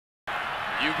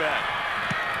You bet.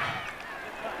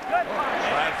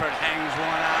 Bradford hangs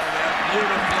one out of there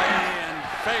beautifully, and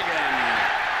Fagan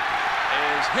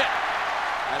is hit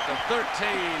at the 13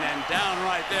 and down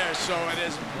right there. So it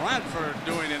is Bradford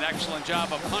doing an excellent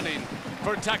job of punting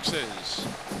for Texas.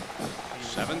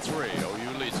 7-3,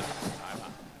 OU leads it.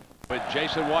 With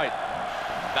Jason White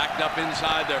backed up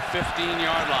inside their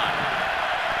 15-yard line.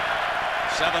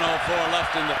 7:04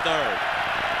 left in the third.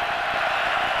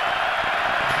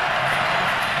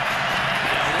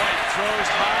 And White throws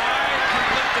high,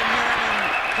 complete to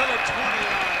Merriman to the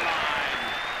 20-yard line.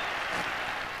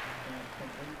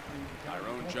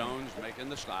 Tyrone Jones making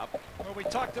the stop. Well, we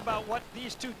talked about what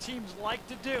these two teams like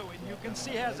to do, and you can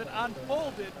see as it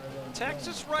unfolded,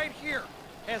 Texas right here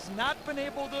has not been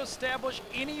able to establish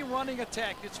any running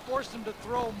attack. It's forced them to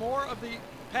throw more of the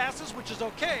passes, which is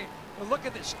okay. But look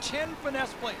at this, 10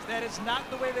 finesse plays. That is not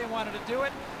the way they wanted to do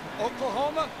it.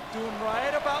 Oklahoma doing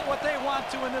right about what they want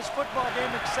to in this football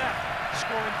game, except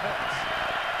scoring points.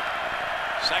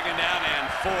 2nd down and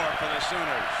 4 for the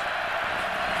Sooners.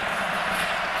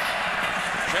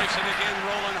 Jason again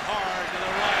rolling hard to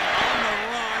the right, on the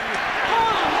run.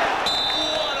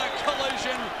 What a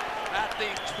collision at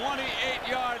the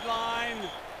 28-yard line.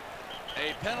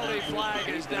 A penalty flag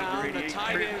is down. The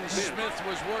tight end Smith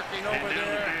was working over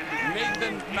there.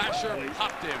 Nathan Basher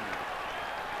popped him.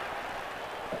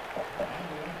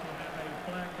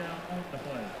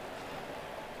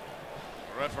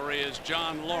 The referee is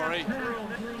John Laurie.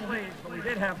 But we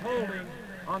did have holding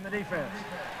on the defense.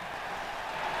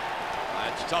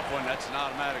 That's a tough one. That's an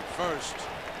automatic first.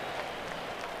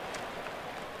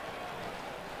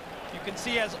 You can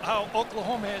see how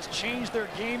Oklahoma has changed their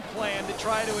game plan to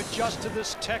try to adjust to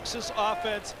this Texas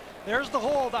offense. There's the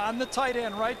hold on the tight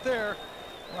end right there,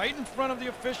 right in front of the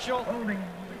official. Holding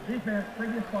defense,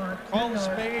 previous spot. Call is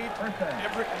made.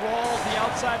 Everett Rawls, the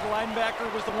outside linebacker,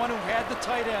 was the one who had the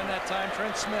tight end that time,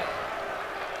 Trent Smith.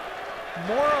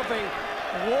 More of a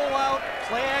rollout,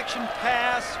 play action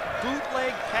pass,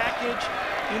 bootleg package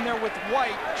in there with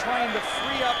White, trying to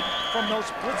free up from those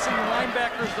blitzing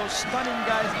linebackers, those stunning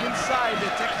guys inside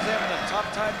that Texas having a tough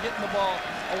time getting the ball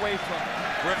away from.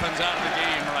 Griffin's out of the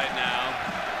game right now.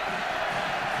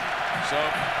 So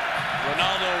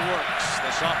Ronaldo Works,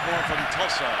 the sophomore from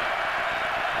Tulsa.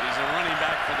 He's a running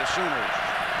back for the Sooners.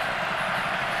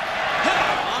 Hit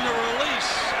on the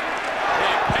release.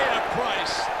 He paid a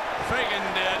price. Fagan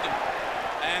did.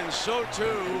 And so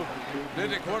too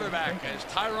did the quarterback as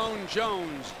Tyrone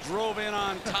Jones drove in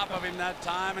on top of him that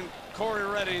time, and Corey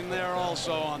Redding there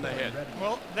also on the hit.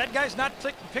 Well, that guy's not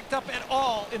picked up at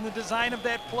all in the design of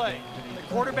that play. The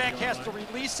quarterback has to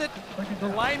release it. The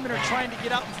linemen are trying to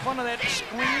get out in front of that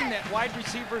screen, that wide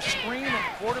receiver screen, and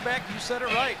the quarterback, you said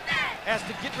it right, has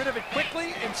to get rid of it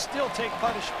quickly and still take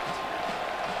punishment.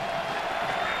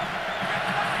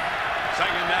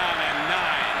 2nd down and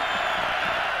 9.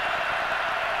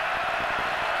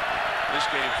 This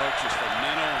game, folks, is for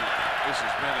men only. This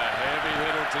has been a heavy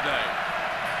hitter today.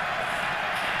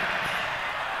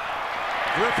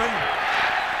 Griffin,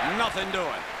 nothing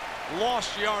doing.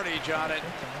 Lost yardage on it.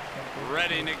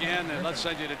 Redding again, and let's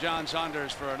send you to John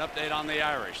Saunders for an update on the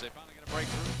Irish. They finally get a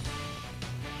breakthrough.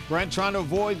 Brent trying to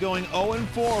avoid going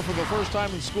 0-4 for the first time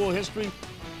in school history.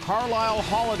 Carlisle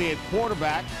Holiday at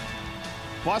quarterback.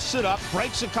 Busts it up,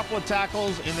 breaks a couple of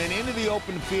tackles, and then into the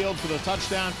open field for the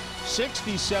touchdown.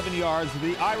 67 yards.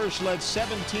 The Irish led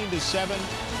 17-7,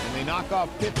 and they knock off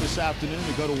Pitt this afternoon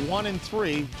to go to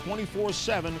 1-3,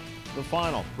 24-7, the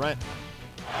final. Brent.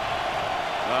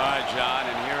 All right, John,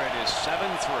 and here it is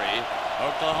 7-3.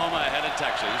 Oklahoma ahead of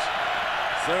Texas.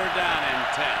 3rd down and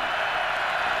 10.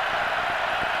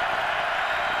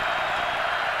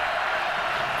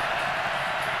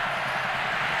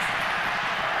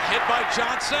 Hit by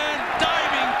Johnson,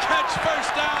 diving catch,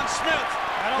 1st down, Smith.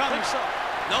 I don't think so.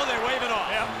 No, they wave it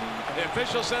off. Yep. The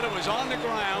official said it was on the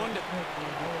ground.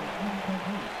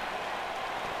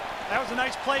 That was a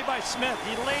nice play by Smith.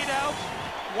 He laid out.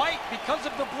 White, because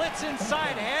of the blitz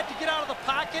inside, had to get out of the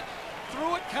pocket,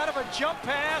 threw it, kind of a jump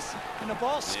pass, and the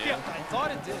ball skipped. I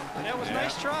thought it did. That was a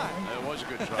nice try. It was a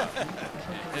good try.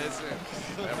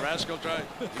 That rascal tried.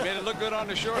 He made it look good on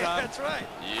the short arm. That's right.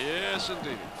 Yes,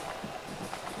 indeed.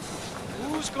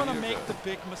 Who's going to make the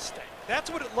big mistake? That's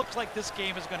what it looks like this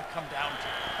game is going to come down to.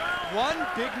 One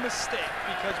big mistake,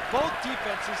 because both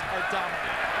defenses are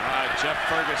dominant. All right, Jeff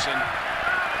Ferguson.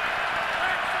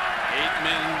 8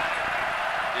 men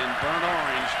in burnt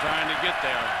orange trying to get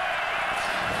there.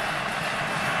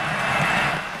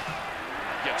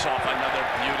 Gets off another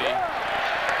beauty.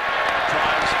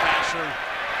 Drives Basher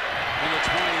in the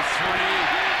 23.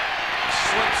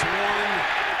 Slips one,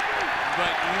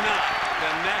 but not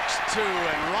the next two,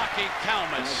 and Rocky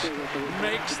Calmus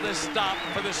makes the stop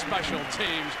for the special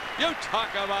teams. You talk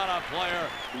about a player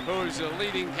who's a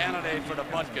leading candidate for the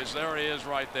Butkus. There he is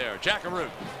right there. Jackaroo.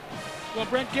 Well,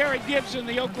 Brent, Gary Gibbs and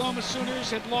the Oklahoma Sooners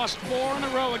had lost 4 in a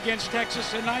row against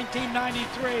Texas in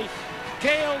 1993.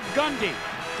 Cale Gundy,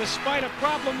 despite a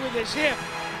problem with his hip,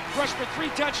 rushed for 3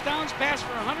 touchdowns, passed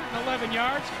for 111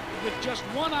 yards with just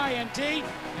 1 INT,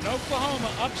 and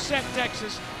Oklahoma upset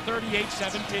Texas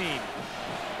 38-17.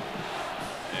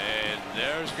 And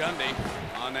there's Gundy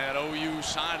on that OU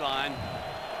sideline.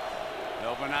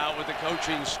 Helping out with the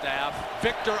coaching staff.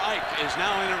 Victor Ike is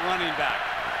now in at running back.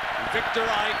 Victor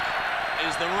Ike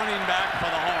is the running back for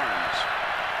the Horns.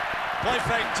 Play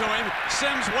fake to him.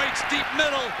 Sims waits deep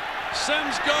middle.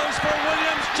 Sims goes for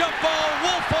Williams. Jump ball.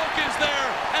 Woolfolk is there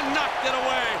and knocked it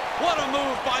away. What a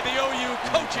move by the OU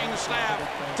coaching staff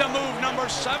to move number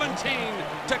 17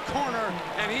 to corner.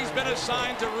 And he's been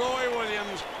assigned to Roy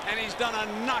Williams, and he's done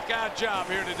a knockout job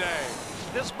here today.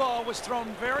 This ball was thrown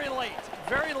very late,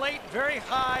 very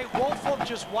high. Woolfolk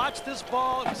just watched this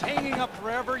ball. It was hanging up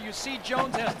forever. You see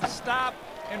Jones has to stop,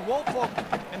 and Woolfolk,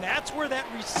 and that's where that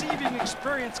receiving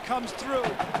experience comes through.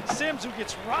 Sims, who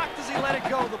gets rocked as he let it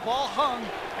go, the ball hung,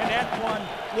 and that one,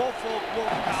 Woolfolk will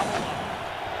gobble up.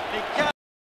 They got